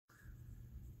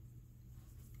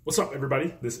What's up,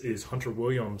 everybody? This is Hunter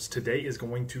Williams. Today is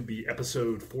going to be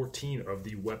episode 14 of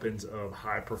the Weapons of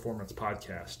High Performance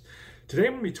podcast. Today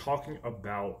I'm going to be talking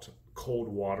about cold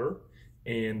water,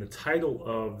 and the title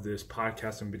of this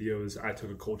podcast and video is I took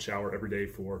a cold shower every day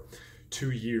for 2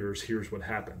 years. Here's what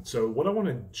happened. So what I want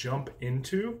to jump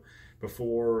into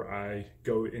before I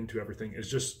go into everything is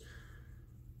just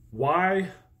why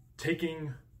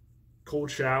taking cold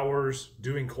showers,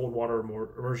 doing cold water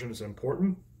immersion is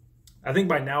important. I think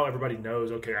by now everybody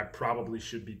knows, okay, I probably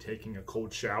should be taking a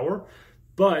cold shower,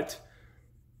 but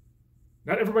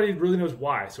not everybody really knows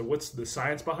why. So what's the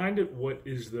science behind it? What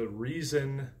is the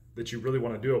reason that you really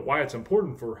want to do it? Why it's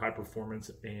important for high performance,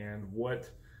 and what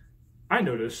I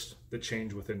noticed the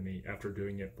change within me after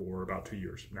doing it for about 2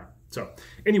 years now. So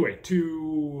anyway,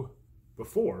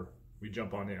 before we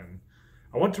jump on in,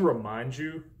 I want to remind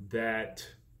you that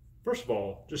first of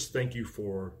all, just thank you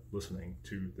for listening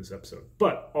to this episode.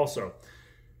 But also,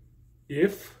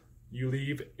 if you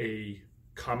leave a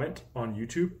comment on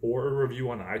YouTube or a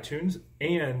review on iTunes,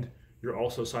 and you're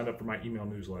also signed up for my email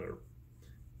newsletter,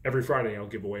 every Friday I'll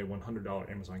give away a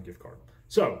 $100 Amazon gift card.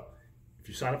 So if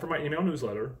you sign up for my email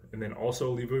newsletter and then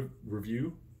also leave a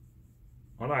review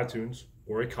on iTunes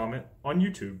or a comment on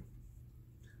YouTube,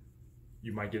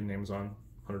 you might get an Amazon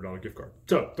 $100 gift card.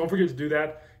 So don't forget to do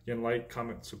that. Again, like,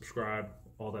 comment, subscribe,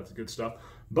 all that's good stuff.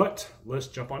 But let's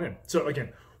jump on in. So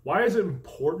again, why is it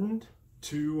important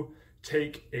to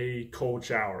take a cold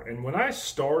shower? And when I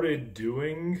started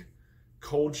doing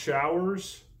cold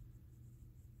showers,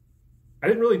 I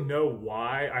didn't really know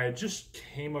why. I just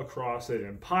came across it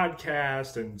in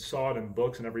podcasts and saw it in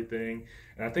books and everything.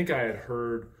 And I think I had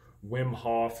heard Wim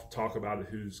Hof talk about it,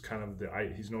 who's kind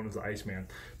of he's known as the Iceman.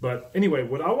 But anyway,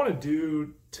 what I want to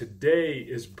do today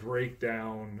is break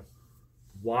down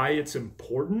why it's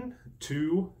important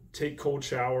to take cold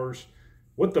showers,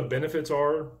 what the benefits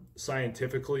are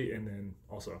scientifically, and then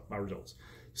also my results.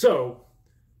 So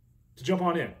to jump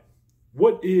on in,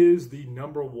 what is the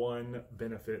number one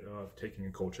benefit of taking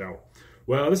a cold shower?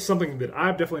 Well, this is something that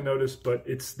I've definitely noticed, but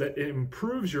it's that it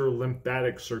improves your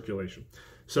lymphatic circulation.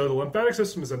 So the lymphatic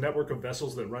system is a network of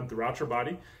vessels that run throughout your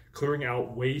body, clearing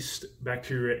out waste,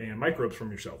 bacteria, and microbes from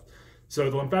yourself. So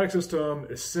the lymphatic system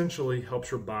essentially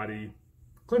helps your body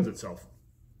cleanse itself.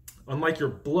 Unlike your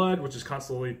blood, which is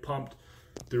constantly pumped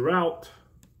throughout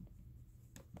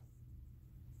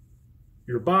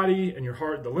your body and your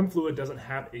heart, the lymph fluid doesn't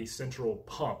have a central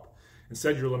pump.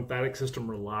 Instead, your lymphatic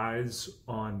system relies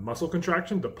on muscle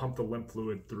contraction to pump the lymph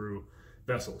fluid through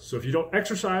vessels. So if you don't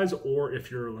exercise, or if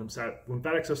your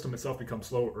lymphatic system itself becomes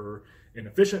slow or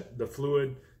inefficient, the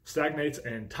fluid stagnates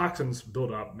and toxins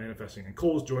build up, manifesting in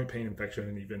colds, joint pain, infection,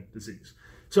 and even disease.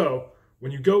 So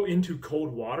when you go into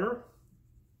cold water,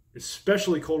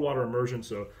 especially cold water immersion,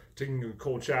 so taking a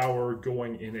cold shower,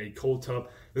 going in a cold tub,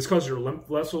 this causes your lymph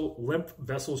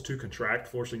vessels to contract,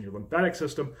 forcing your lymphatic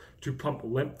system to pump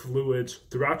lymph fluids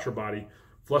throughout your body,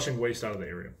 flushing waste out of the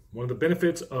area. One of the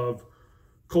benefits of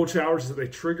cold showers is that they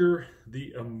trigger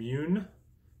the immune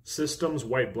system's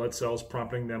white blood cells,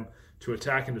 prompting them to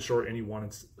attack and destroy any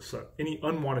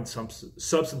unwanted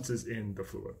substances in the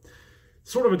fluid.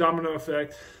 Sort of a domino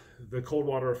effect. The cold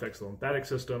water affects the lymphatic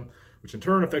system, which in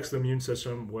turn affects the immune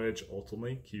system, which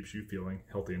ultimately keeps you feeling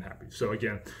healthy and happy. So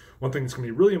again, one thing that's going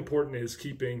to be really important is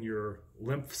keeping your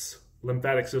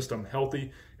lymphatic system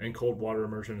healthy, and cold water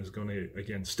immersion is going to,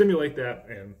 again, stimulate that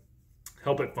and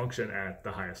help it function at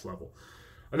the highest level.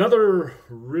 Another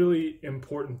really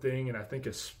important thing, and I think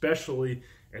especially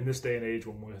in this day and age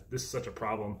when this is such a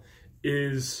problem,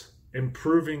 is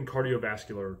improving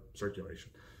cardiovascular circulation.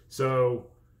 So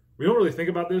we don't really think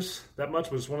about this that much,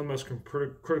 but it's one of the most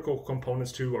critical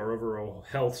components to our overall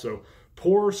health. So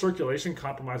poor circulation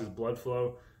compromises blood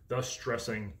flow, thus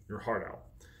stressing your heart out.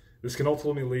 This can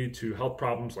ultimately lead to health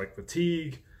problems like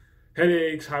fatigue,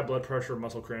 headaches, high blood pressure,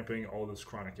 muscle cramping, all this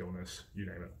chronic illness, you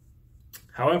name it.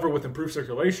 However, with improved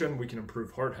circulation, we can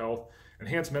improve heart health,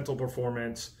 enhance mental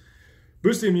performance,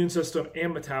 boost the immune system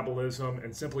and metabolism,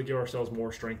 and simply give ourselves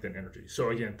more strength and energy. So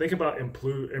again, think about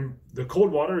the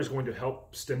cold water is going to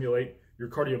help stimulate your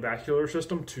cardiovascular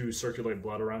system to circulate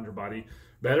blood around your body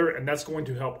better, and that's going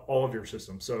to help all of your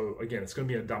systems. So again, it's going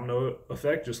to be a domino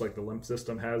effect, just like the lymph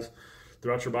system has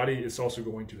throughout your body. It's also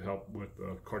going to help with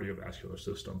the cardiovascular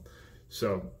system.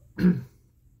 So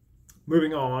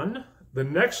moving on, the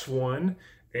next one,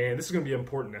 and this is going to be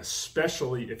important,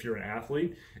 especially if you're an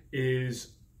athlete,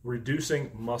 is reducing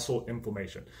muscle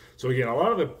inflammation. So again, a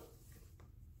lot of the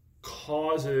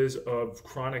causes of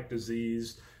chronic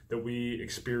disease that we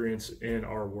experience in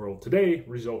our world today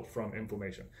result from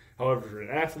inflammation. However, if you're an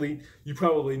athlete, you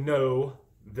probably know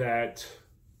that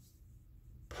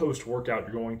post-workout,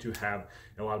 you're going to have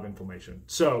a lot of inflammation.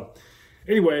 So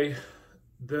anyway,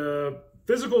 the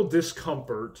physical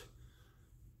discomfort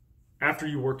after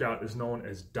you work out is known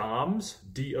as DOMS,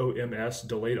 D-O-M-S,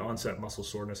 delayed onset muscle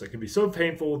soreness. It can be so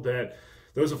painful that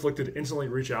those afflicted instantly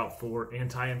reach out for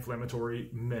anti-inflammatory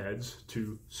meds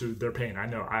to soothe their pain. I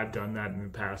know I've done that in the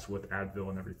past with Advil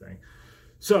and everything.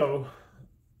 So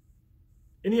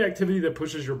any activity that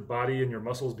pushes your body and your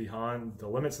muscles beyond the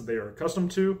limits that they are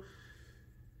accustomed to,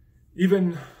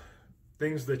 even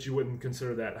things that you wouldn't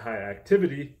consider that high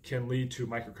activity, can lead to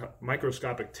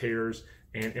microscopic tears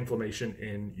and inflammation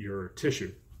in your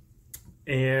tissue.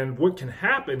 And what can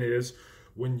happen is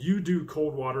when you do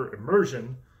cold water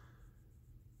immersion,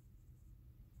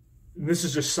 and this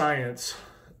is just science,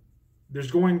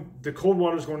 the cold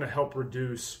water is going to help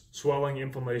reduce swelling,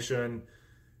 inflammation,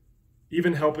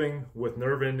 even helping with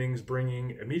nerve endings,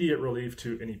 bringing immediate relief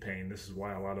to any pain. This is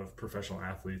why a lot of professional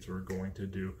athletes are going to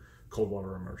do cold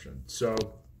water immersion. So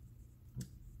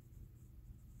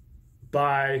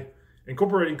by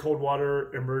incorporating cold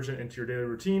water immersion into your daily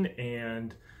routine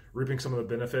and reaping some of the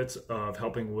benefits of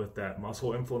helping with that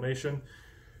muscle inflammation,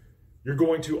 you're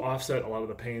going to offset a lot of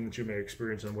the pain that you may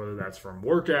experience, and whether that's from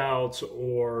workouts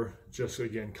or just,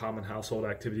 again, common household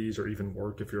activities, or even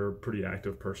work if you're a pretty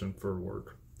active person for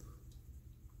work.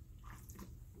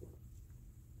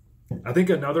 I think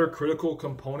another critical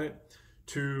component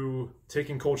to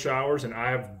taking cold showers, and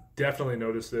I've definitely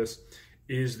noticed this,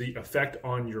 is the effect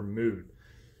on your mood.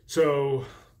 So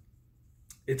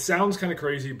it sounds kind of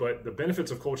crazy, but the benefits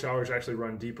of cold showers actually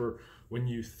run deeper when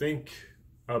you think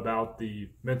about the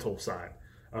mental side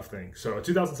of things. So a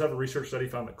 2007 research study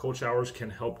found that cold showers can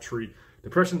help treat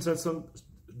depression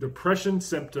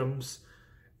symptoms,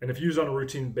 and if used on a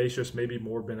routine basis, may be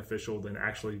more beneficial than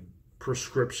actually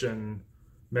prescription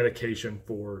medication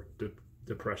for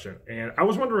depression. And I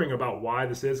was wondering about why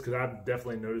this is, because I've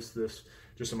definitely noticed this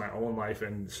just in my own life,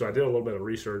 and so I did a little bit of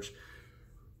research.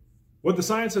 What the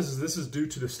science says is this is due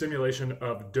to the stimulation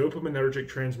of dopaminergic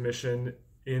transmission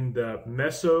in the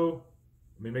let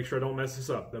me make sure I don't mess this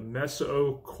up, the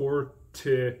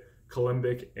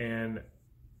mesocorticolimbic and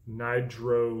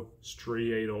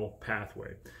nigrostriatal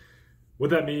pathway. What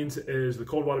that means is the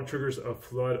cold water triggers a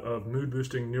flood of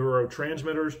mood-boosting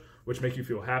neurotransmitters, which make you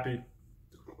feel happy.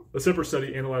 A separate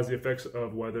study analyzed the effects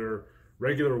of whether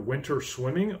regular winter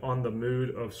swimming on the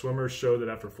mood of swimmers showed that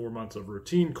after 4 months of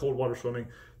routine cold water swimming,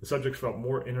 the subjects felt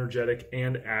more energetic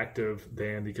and active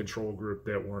than the control group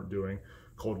that weren't doing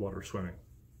cold water swimming.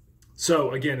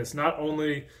 So again, it's not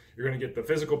only you're going to get the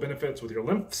physical benefits with your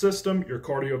lymph system, your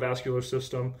cardiovascular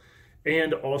system,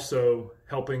 and also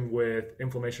helping with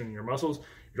inflammation in your muscles.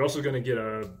 You're also going to get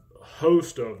a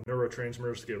host of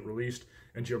neurotransmitters to get released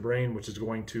into your brain, which is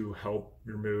going to help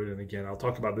your mood. And again, I'll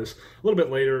talk about this a little bit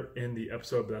later in the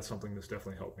episode, but that's something that's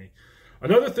definitely helped me.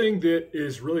 Another thing that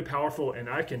is really powerful, and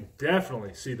I can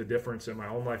definitely see the difference in my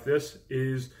own life, this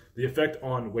is the effect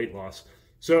on weight loss.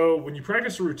 So when you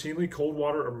practice routinely, cold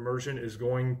water immersion is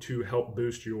going to help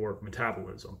boost your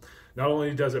metabolism. Not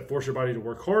only does it force your body to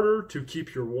work harder to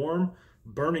keep you warm,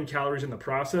 burning calories in the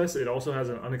process, it also has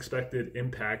an unexpected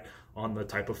impact on the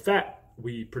type of fat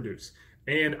we produce.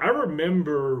 And I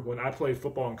remember when I played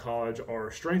football in college,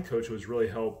 our strength coach was really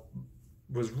up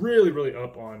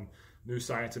on new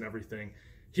science and everything.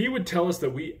 He would tell us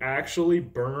that we actually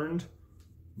burned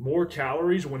more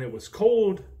calories when it was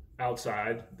cold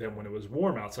outside than when it was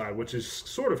warm outside, which is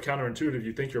sort of counterintuitive.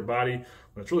 You think your body,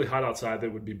 when it's really hot outside,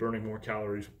 that would be burning more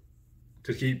calories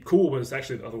to keep cool, but it's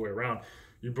actually the other way around.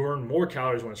 You burn more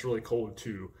calories when it's really cold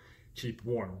to keep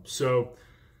warm. So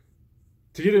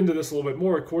to get into this a little bit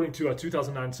more, according to a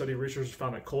 2009 study, researchers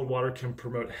found that cold water can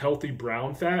promote healthy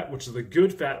brown fat, which is the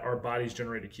good fat our bodies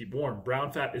generate to keep warm.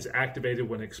 Brown fat is activated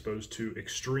when exposed to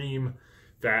extreme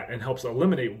fat and helps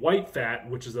eliminate white fat,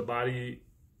 which is the body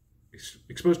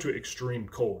exposed to extreme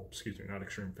cold, not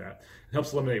extreme fat. It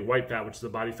helps eliminate white fat, which is the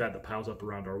body fat that piles up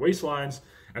around our waistlines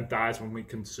and thighs when we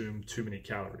consume too many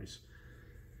calories.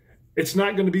 It's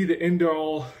not going to be the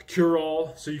end-all,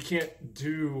 cure-all, so you can't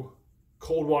do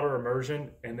cold water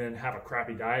immersion and then have a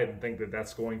crappy diet and think that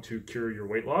that's going to cure your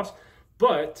weight loss,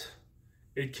 but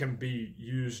it can be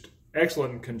used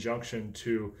excellent in conjunction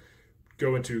to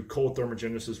go into cold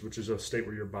thermogenesis, which is a state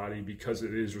where your body, because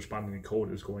it is responding to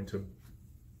cold, is going to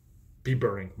be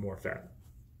burning more fat.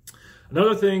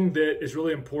 Another thing that is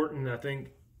really important, and I think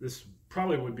this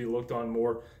probably would be looked on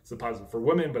more as a positive for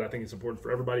women, but I think it's important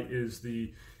for everybody, is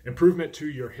the improvement to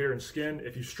your hair and skin.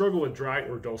 If you struggle with dry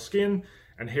or dull skin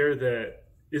and hair that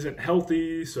isn't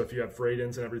healthy, so if you have frayed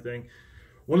ends and everything,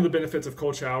 One of the benefits of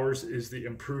cold showers is the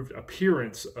improved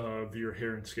appearance of your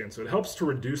hair and skin. So it helps to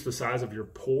reduce the size of your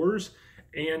pores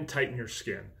and tighten your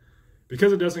skin.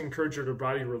 Because it doesn't encourage your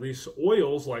body to release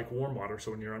oils like warm water.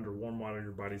 So when you're under warm water,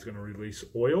 your body's going to release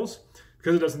oils.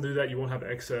 Because it doesn't do that, you won't have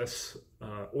excess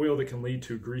oil that can lead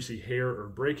to greasy hair or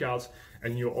breakouts.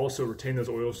 And you'll also retain those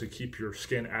oils to keep your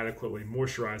skin adequately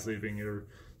moisturized, leaving your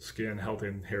skin healthy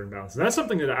and hair in balance. And that's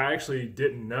something that I actually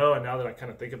didn't know. And now that I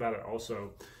kind of think about it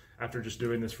also, after just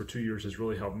doing this for 2 years, has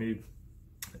really helped me,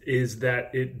 is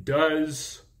that it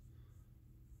does,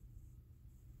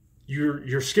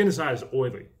 your skin is not as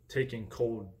oily taking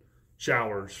cold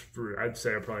showers. I'd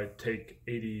say I probably take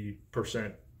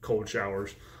 80% cold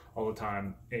showers all the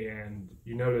time, and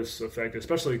you notice effect,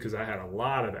 especially because I had a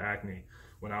lot of acne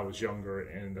when I was younger,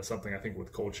 and that's something I think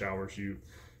with cold showers you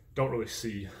don't really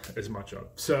see as much of.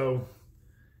 So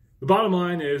the bottom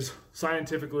line is,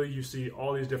 scientifically, you see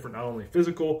all these different, not only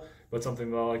physical, but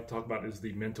something that I like to talk about is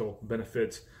the mental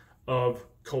benefits of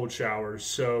cold showers.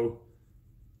 So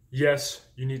yes,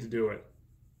 you need to do it.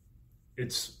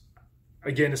 It's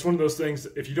one of those things,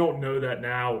 if you don't know that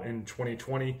now in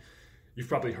 2020, you've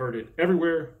probably heard it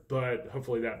everywhere, but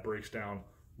hopefully that breaks down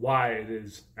why it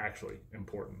is actually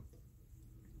important.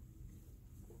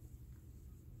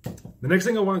 The next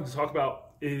thing I wanted to talk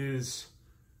about is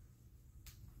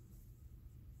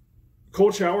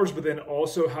cold showers, but then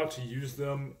also how to use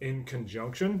them in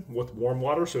conjunction with warm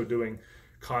water, so doing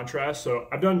contrast. So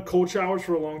I've done cold showers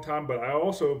for a long time, but I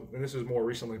also, and this is more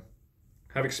recently,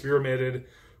 have experimented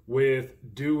with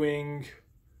doing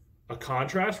a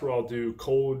contrast where I'll do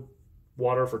cold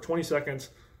water for 20 seconds,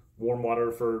 warm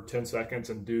water for 10 seconds,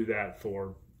 and do that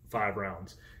for 5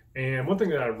 rounds. And one thing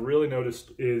that I really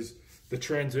noticed is the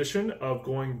transition of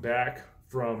going back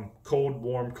from cold,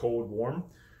 warm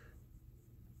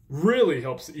really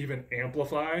helps to even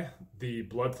amplify the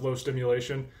blood flow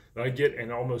stimulation that I get,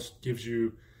 and almost gives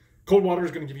you, cold water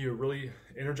is going to give you a really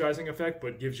energizing effect,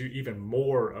 but gives you even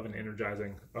more of an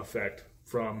energizing effect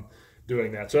from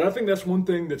doing that. So I think that's one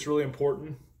thing that's really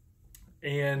important.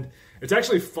 And it's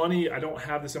actually funny, I don't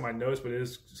have this in my notes, but it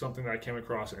is something that I came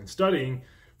across in studying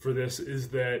for this, is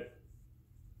that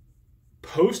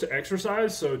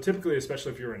post-exercise, so typically,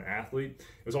 especially if you're an athlete,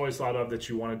 it was always thought of that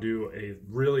you want to do a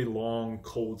really long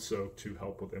cold soak to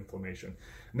help with inflammation.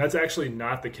 And that's actually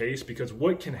not the case, because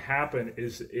what can happen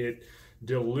is it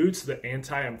dilutes the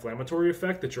anti-inflammatory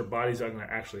effect that your body's going to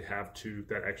actually have to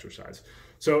that exercise.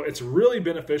 So it's really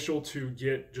beneficial to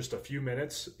get just a few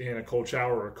minutes in a cold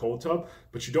shower or a cold tub,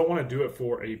 but you don't want to do it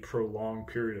for a prolonged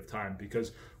period of time,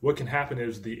 because what can happen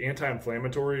is the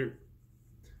anti-inflammatory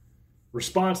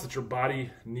response that your body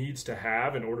needs to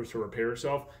have in order to repair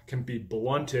itself can be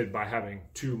blunted by having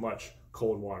too much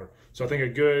cold water. So I think a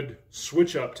good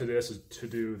switch up to this is to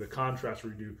do the contrast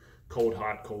where you do cold,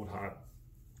 hot, cold, hot.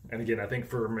 And again, I think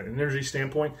from an energy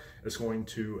standpoint, it's going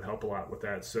to help a lot with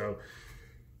that. So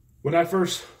when I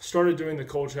first started doing the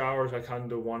cold showers, I kind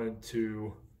of wanted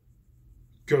to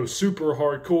go super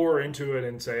hardcore into it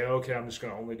and say, okay, I'm just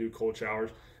going to only do cold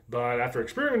showers. But after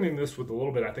experimenting this with a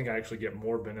little bit, I think I actually get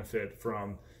more benefit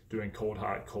from doing cold,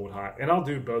 hot, cold, hot. And I'll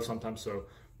do both sometimes. So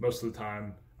most of the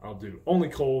time I'll do only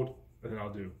cold, and then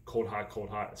I'll do cold,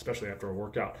 hot, especially after a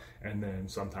workout. And then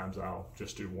sometimes I'll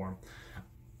just do warm.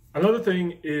 Another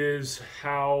thing is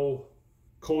how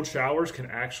cold showers can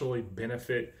actually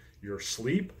benefit your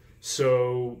sleep.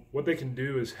 So what they can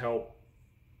do is help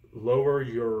lower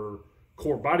your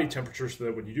core body temperature so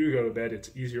that when you do go to bed, it's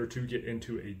easier to get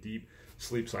into a deep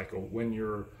sleep cycle. When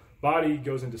your body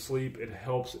goes into sleep, it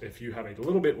helps if you have a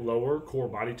little bit lower core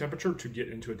body temperature to get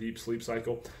into a deep sleep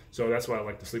cycle. So that's why I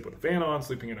like to sleep with the fan on,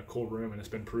 sleeping in a cold room. And it's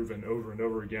been proven over and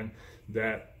over again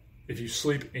that if you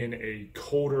sleep in a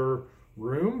colder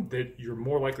room, that you're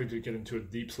more likely to get into a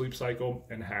deep sleep cycle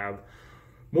and have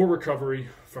more recovery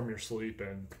from your sleep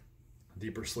and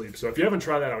deeper sleep. So if you haven't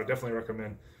tried that, I would definitely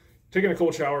recommend taking a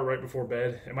cold shower right before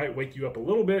bed. It might wake you up a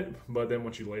little bit, but then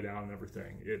once you lay down and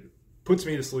everything, it puts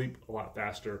me to sleep a lot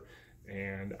faster,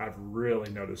 and I've really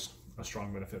noticed a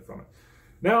strong benefit from it.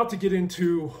 Now to get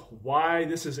into why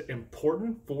this is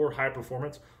important for high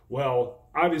performance. Well,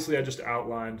 obviously I just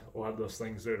outlined a lot of those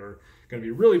things that are going to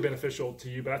be really beneficial to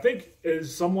you, but I think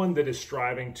as someone that is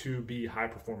striving to be high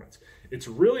performance, it's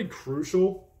really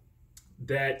crucial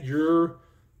that you're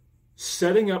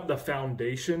setting up the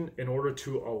foundation in order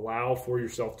to allow for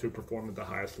yourself to perform at the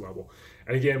highest level.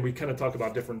 And again, we kind of talked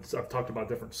about I've talked about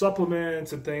different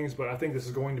supplements and things, but I think this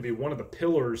is going to be one of the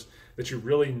pillars that you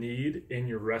really need in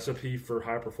your recipe for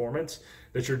high performance,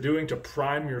 that you're doing to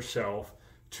prime yourself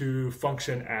to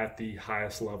function at the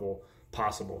highest level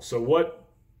possible. So what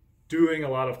doing a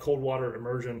lot of cold water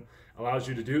immersion allows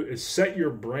you to do is set your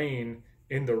brain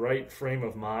in the right frame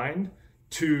of mind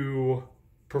to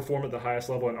perform at the highest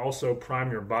level, and also prime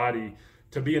your body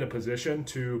to be in a position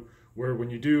to where when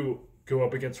you do go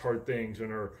up against hard things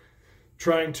and are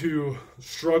trying to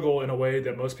struggle in a way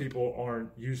that most people aren't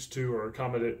used to, or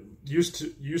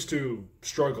used to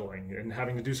struggling and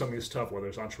having to do something that's tough, whether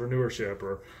it's entrepreneurship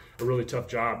or a really tough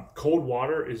job, cold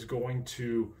water is going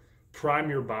to prime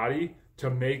your body to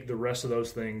make the rest of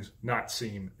those things not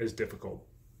seem as difficult.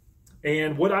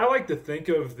 And what I like to think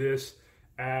of this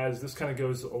as, this kind of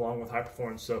goes along with high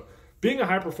performance. So being a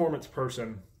high performance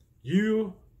person,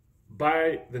 you,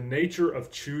 by the nature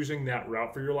of choosing that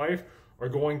route for your life, are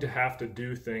going to have to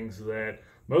do things that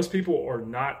most people are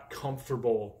not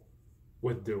comfortable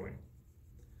with doing.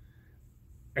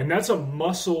 And that's a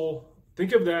muscle.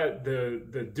 Think of that,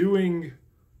 the doing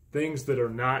things that are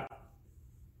not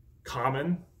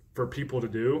common for people to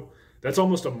do. That's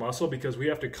almost a muscle, because we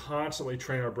have to constantly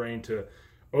train our brain to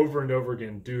over and over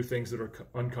again do things that are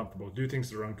uncomfortable, do things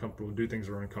that are uncomfortable, do things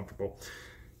that are uncomfortable.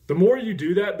 The more you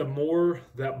do that, the more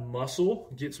that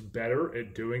muscle gets better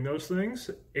at doing those things.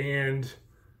 And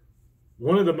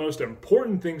one of the most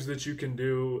important things that you can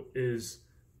do is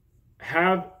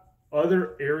have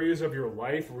other areas of your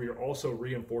life where you're also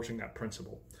reinforcing that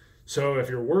principle. So if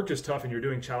your work is tough and you're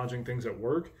doing challenging things at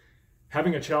work,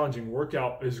 having a challenging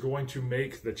workout is going to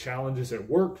make the challenges at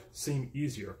work seem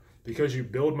easier, because you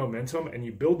build momentum and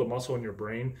you build the muscle in your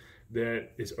brain that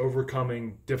is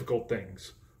overcoming difficult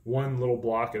things, one little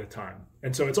block at a time.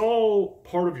 And so it's all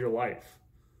part of your life.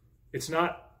 It's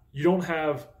not, you don't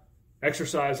have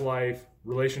exercise life,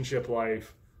 relationship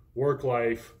life, work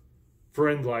life,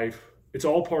 friend life. It's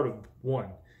all part of one.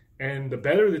 And the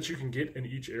better that you can get in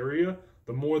each area,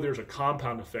 the more there's a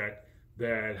compound effect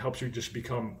that helps you just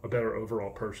become a better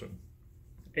overall person.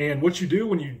 And what you do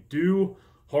when you do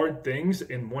hard things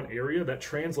in one area, that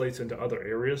translates into other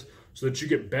areas, so that you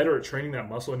get better at training that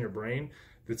muscle in your brain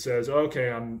that says,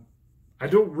 okay, I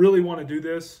don't really want to do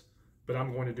this, but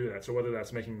I'm going to do that. So whether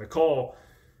that's making the call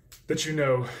that you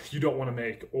know you don't want to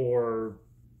make, or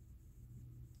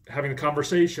having a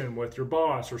conversation with your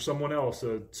boss or someone else,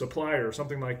 a supplier or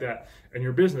something like that, in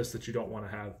your business that you don't want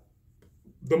to have,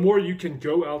 the more you can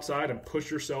go outside and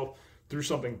push yourself through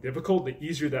something difficult, the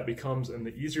easier that becomes, and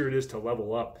the easier it is to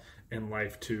level up in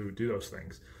life to do those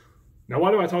things. Now,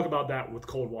 why do I talk about that with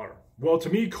cold water? Well, to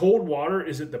me, cold water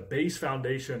is at the base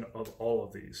foundation of all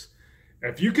of these.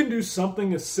 If you can do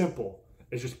something as simple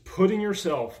as just putting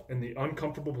yourself in the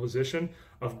uncomfortable position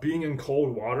of being in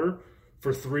cold water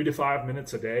for 3 to 5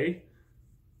 minutes a day,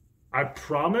 I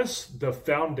promise the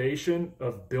foundation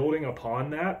of building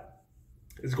upon that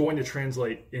is going to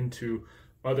translate into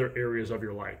other areas of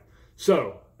your life.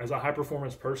 So, as a high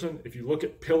performance person, if you look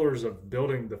at pillars of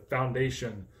building the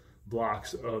foundation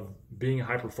blocks of being a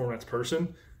high performance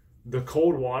person, the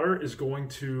cold water is going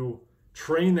to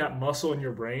train that muscle in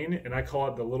your brain. And I call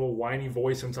it the little whiny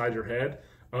voice inside your head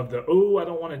of the, oh, I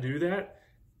don't want to do that.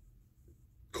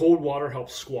 Cold water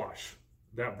helps squash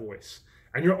that voice.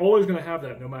 And you're always going to have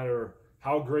that no matter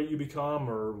how great you become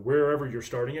or wherever you're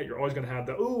starting at. You're always going to have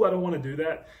the, oh, I don't want to do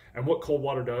that. And what cold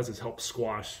water does is help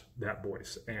squash that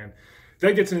voice. And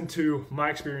that gets into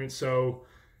my experience. So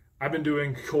I've been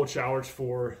doing cold showers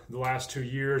for the last 2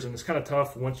 years, and it's kind of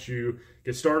tough once you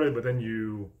get started, but then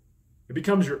it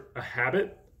becomes a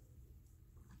habit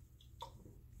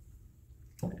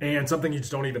and something you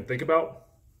just don't even think about.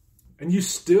 And you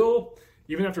still,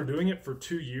 even after doing it for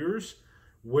 2 years,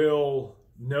 will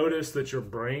notice that your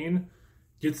brain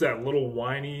gets that little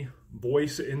whiny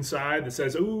voice inside that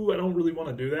says, ooh, I don't really want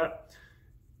to do that.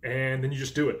 And then you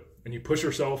just do it. And you push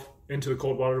yourself into the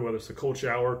cold water, whether it's a cold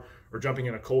shower or jumping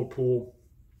in a cold pool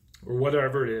or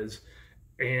whatever it is.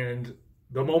 And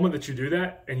the moment that you do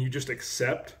that and you just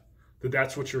accept that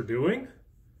that's what you're doing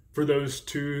for those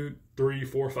 2, 3,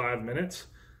 4, 5 minutes,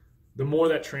 the more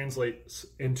that translates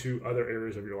into other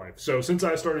areas of your life. So since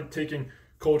I started taking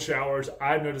cold showers,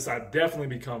 I've noticed I've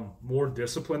definitely become more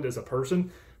disciplined as a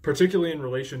person, particularly in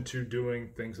relation to doing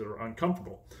things that are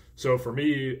uncomfortable. So for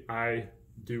me, I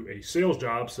do a sales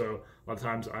job, so a lot of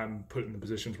times I'm put in the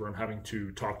positions where I'm having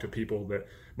to talk to people that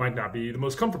might not be the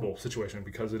most comfortable situation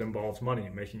because it involves money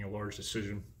and making a large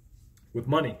decision with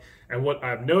money. And what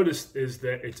I've noticed is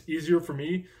that it's easier for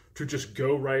me to just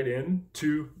go right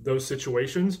into those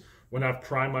situations when I've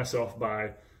primed myself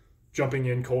by jumping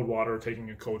in cold water, taking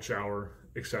a cold shower,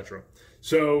 etc.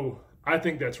 So I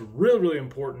think that's really, really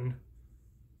important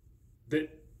that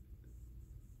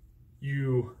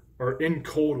you are in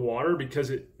cold water,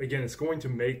 because it's going to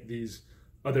make these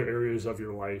other areas of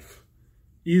your life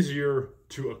easier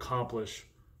to accomplish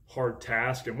hard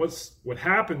task. And what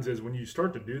happens is when you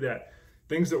start to do that,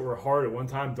 things that were hard at one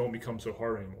time don't become so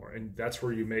hard anymore. And that's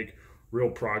where you make real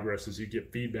progress, as you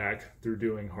get feedback through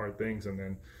doing hard things and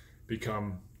then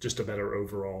become just a better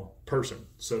overall person.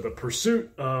 So the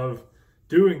pursuit of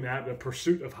doing that, the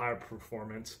pursuit of high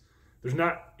performance, there's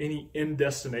not any end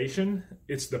destination.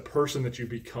 It's the person that you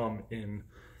become in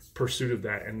pursuit of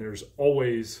that. And there's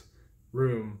always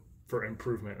room for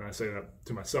improvement. And I say that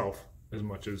to myself as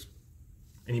much as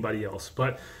anybody else.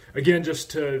 But again,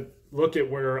 just to look at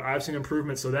where I've seen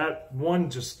improvement. So that one,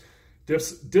 just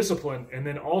discipline. And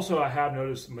then also I have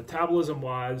noticed metabolism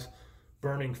wise,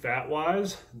 burning fat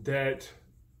wise, that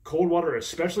cold water,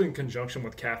 especially in conjunction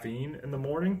with caffeine in the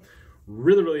morning,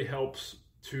 really helps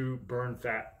to burn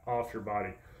fat off your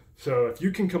body. So if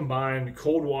you can combine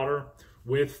cold water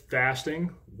with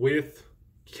fasting with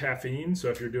caffeine, so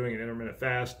if you're doing an intermittent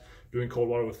fast, doing cold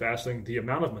water with fasting, the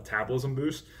amount of metabolism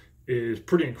boost is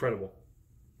pretty incredible.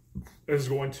 It is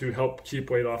going to help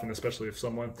keep weight off, and especially if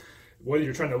someone, whether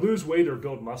you're trying to lose weight or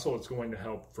build muscle, it's going to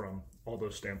help from all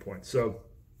those standpoints. So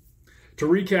to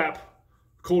recap,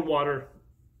 cold water,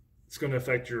 it's going to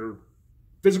affect your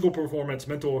physical performance,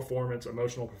 mental performance,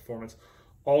 emotional performance,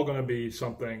 all going to be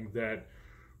something that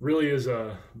really is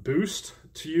a boost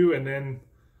to you. And then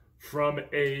from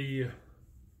a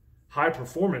high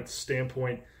performance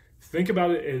standpoint, think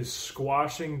about it as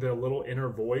squashing the little inner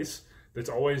voice that's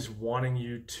always wanting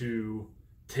you to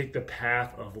take the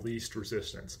path of least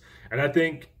resistance. And I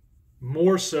think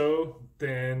more so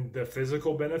than the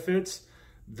physical benefits,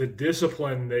 the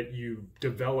discipline that you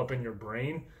develop in your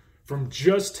brain from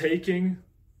just taking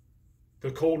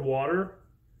the cold water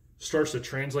starts to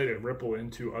translate and ripple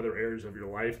into other areas of your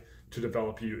life to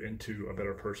develop you into a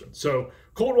better person. So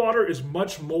cold water is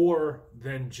much more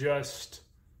than just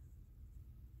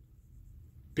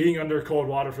being under cold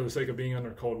water for the sake of being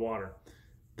under cold water.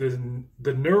 The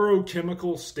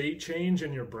neurochemical state change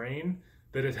in your brain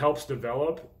that it helps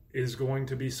develop is going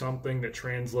to be something that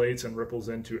translates and ripples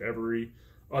into every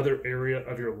other area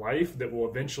of your life that will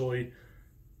eventually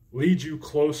lead you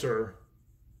closer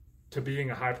to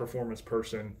being a high performance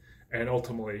person. And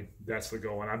ultimately, that's the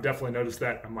goal. And I've definitely noticed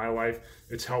that in my life.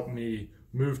 It's helped me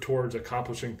move towards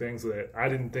accomplishing things that I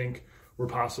didn't think were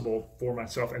possible for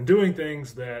myself and doing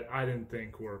things that I didn't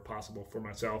think were possible for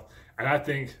myself. And I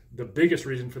think the biggest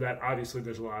reason for that, obviously,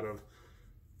 there's a lot of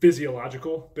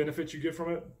physiological benefits you get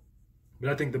from it. But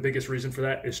I think the biggest reason for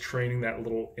that is training that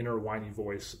little inner whiny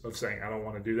voice of saying, I don't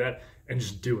want to do that, and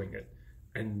just doing it.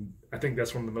 And I think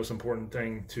that's one of the most important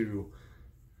things to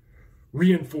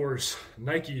reinforce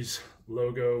Nike's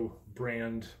logo,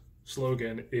 brand,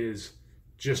 slogan is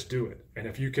just do it. And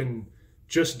if you can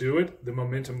just do it, the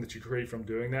momentum that you create from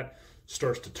doing that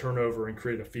starts to turn over and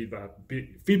create a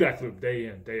feedback loop day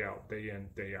in, day out, day in,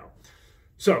 day out.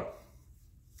 So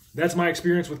that's my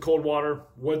experience with cold water.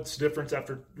 What's different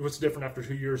after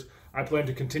 2 years? I plan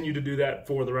to continue to do that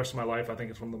for the rest of my life. I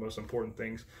think it's one of the most important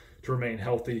things to remain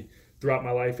healthy throughout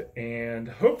my life. And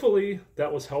hopefully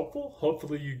that was helpful.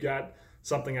 Hopefully you got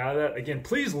something out of that. Again,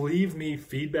 please leave me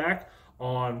feedback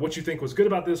on what you think was good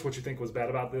about this, what you think was bad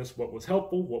about this, what was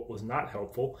helpful, what was not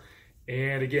helpful.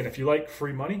 And again, if you like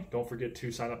free money, don't forget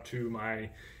to sign up to my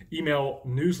email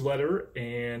newsletter.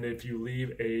 And if you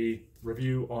leave a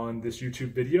review on this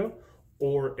YouTube video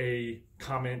or a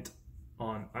comment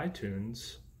on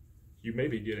iTunes, you may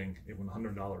be getting a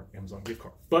 $100 Amazon gift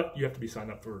card, but you have to be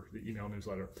signed up for the email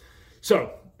newsletter.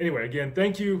 So anyway, again,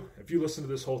 thank you. If you listen to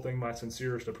this whole thing, my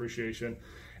sincerest appreciation.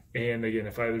 And again,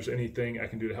 if there's anything I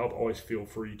can do to help, always feel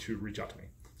free to reach out to me.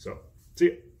 So see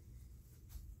you.